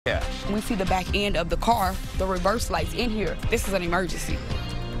Yeah. We see the back end of the car, the reverse lights in here. This is an emergency.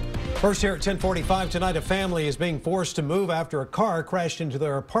 First here at 10:45 tonight, a family is being forced to move after a car crashed into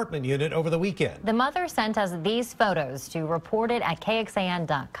their apartment unit over the weekend. The mother sent us these photos to report it at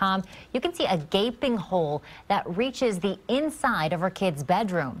KXAN.com. You can see a gaping hole that reaches the inside of her kid's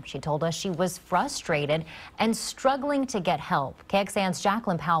bedroom. She told us she was frustrated and struggling to get help. KXAN's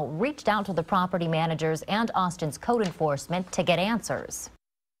Jacqueline Powell reached out to the property managers and Austin's code enforcement to get answers.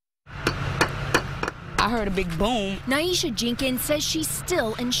 I heard a big boom. Niesha Jenkins says she's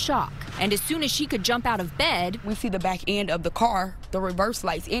still in shock. And as soon as she could jump out of bed, we see the back end of the car, the reverse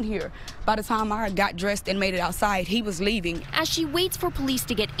lights in here. By the time I got dressed and made it outside, he was leaving. As she waits for police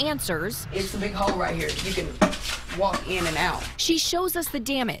to get answers, it's a big hole right here. You can walk in and out. She shows us the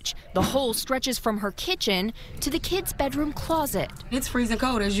damage. The hole stretches from her kitchen to the kid's bedroom closet. It's freezing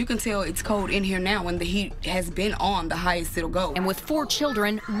cold. As you can tell, it's cold in here now when the heat has been on the highest it'll go. And with 4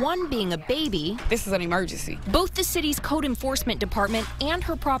 children, one being a baby, this is an emergency. Both the city's code enforcement department and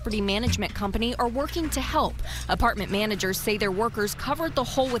her property management company are working to help. Apartment managers say their workers covered the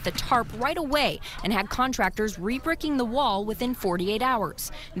hole with a tarp right away and had contractors re-bricking the wall within 48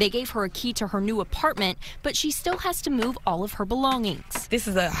 hours. They gave her a key to her new apartment, but she still has to move all of her belongings. This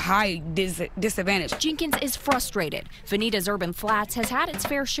is a high disadvantage. Jenkins is frustrated. Veneta's Urban Flats has had its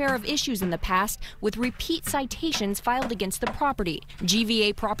fair share of issues in the past with repeat citations filed against the property.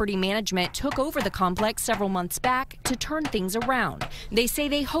 GVA Property Management took over the complex several months back to turn things around. They say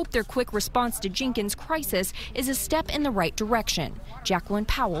they hope their quick response to Jenkins' crisis is a step in the right direction. Jacqueline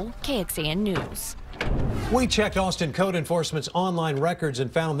Powell, KXAN News. We checked Austin Code Enforcement's online records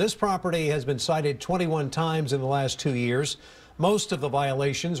and found this property has been cited 21 times in the last 2 years. Most of the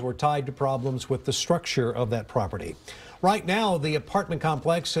violations were tied to problems with the structure of that property. Right now, the apartment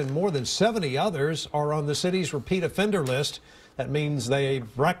complex and more than 70 others are on the city's repeat offender list. That means they've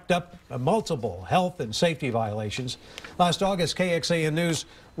racked up multiple health and safety violations. Last August, KXAN News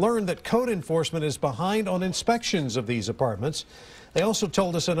learned that code enforcement is behind on inspections of these apartments. They also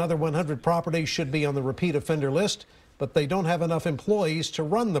told us another 100 properties should be on the repeat offender list, but they don't have enough employees to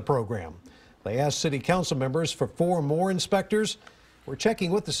run the program. They asked city council members for 4 more inspectors. We're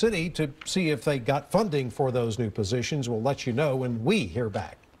checking with the city to see if they got funding for those new positions. We'll let you know when we hear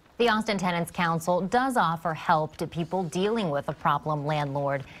back. The Austin Tenants Council does offer help to people dealing with a problem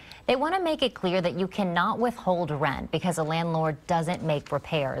landlord. They want to make it clear that you cannot withhold rent because a landlord doesn't make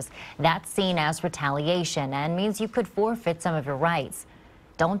repairs. That's seen as retaliation and means you could forfeit some of your rights.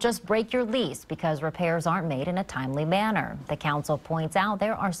 Don't just break your lease because repairs aren't made in a timely manner. The council points out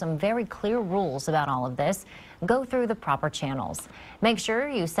there are some very clear rules about all of this. Go through the proper channels. Make sure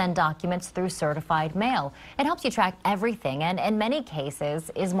you send documents through certified mail. It helps you track everything and in many cases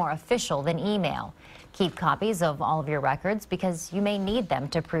is more official than email. Keep copies of all of your records because you may need them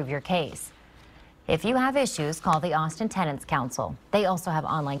to prove your case. If you have issues, call the Austin Tenants Council. They also have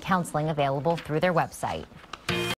online counseling available through their website.